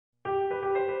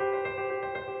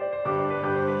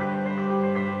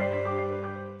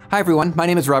Hi everyone, my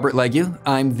name is Robert Lagueux.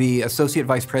 I'm the Associate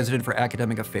Vice President for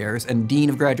Academic Affairs and Dean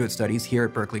of Graduate Studies here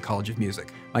at Berklee College of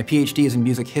Music. My PhD is in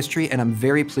music history, and I'm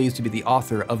very pleased to be the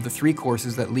author of the 3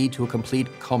 courses that lead to a complete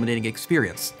culminating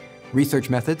experience: Research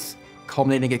Methods,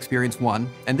 Culminating Experience 1,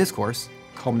 and this course,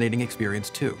 Culminating Experience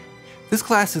 2. This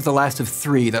class is the last of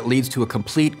 3 that leads to a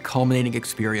complete culminating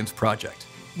experience project.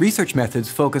 Research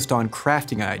Methods focused on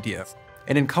crafting ideas,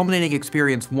 and in Culminating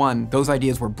Experience 1, those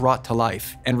ideas were brought to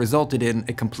life and resulted in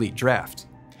a complete draft.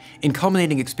 In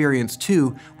Culminating Experience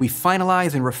 2, we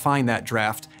finalize and refine that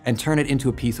draft and turn it into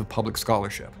a piece of public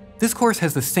scholarship. This course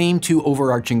has the same 2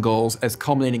 overarching goals as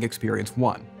Culminating Experience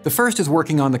 1. The first is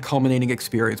working on the Culminating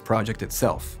Experience project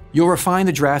itself. You'll refine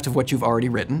the draft of what you've already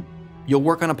written. You'll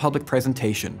work on a public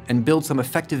presentation and build some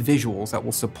effective visuals that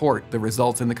will support the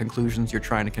results and the conclusions you're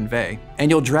trying to convey. And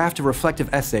you'll draft a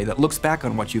reflective essay that looks back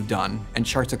on what you've done and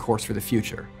charts a course for the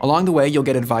future. Along the way, you'll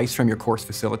get advice from your course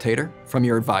facilitator, from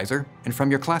your advisor, and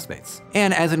from your classmates.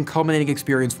 And as in Culminating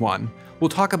Experience 1, we'll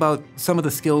talk about some of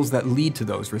the skills that lead to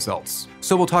those results.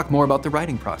 So we'll talk more about the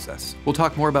writing process. We'll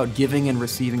talk more about giving and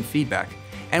receiving feedback.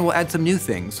 And we'll add some new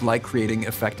things like creating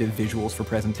effective visuals for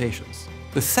presentations.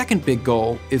 The second big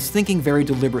goal is thinking very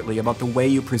deliberately about the way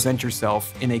you present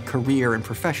yourself in a career and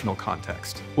professional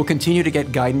context. We'll continue to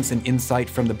get guidance and insight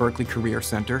from the Berklee Career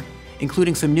Center,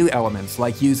 including some new elements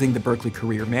like using the Berklee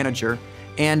Career Manager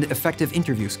and effective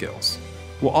interview skills.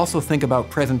 We'll also think about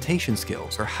presentation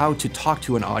skills, or how to talk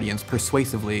to an audience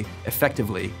persuasively,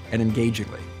 effectively, and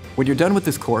engagingly. When you're done with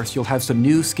this course, you'll have some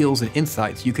new skills and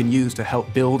insights you can use to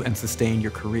help build and sustain your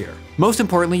career. Most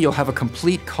importantly, you'll have a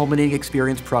complete culminating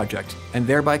experience project, and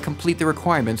thereby complete the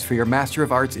requirements for your Master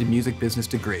of Arts in Music Business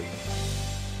degree.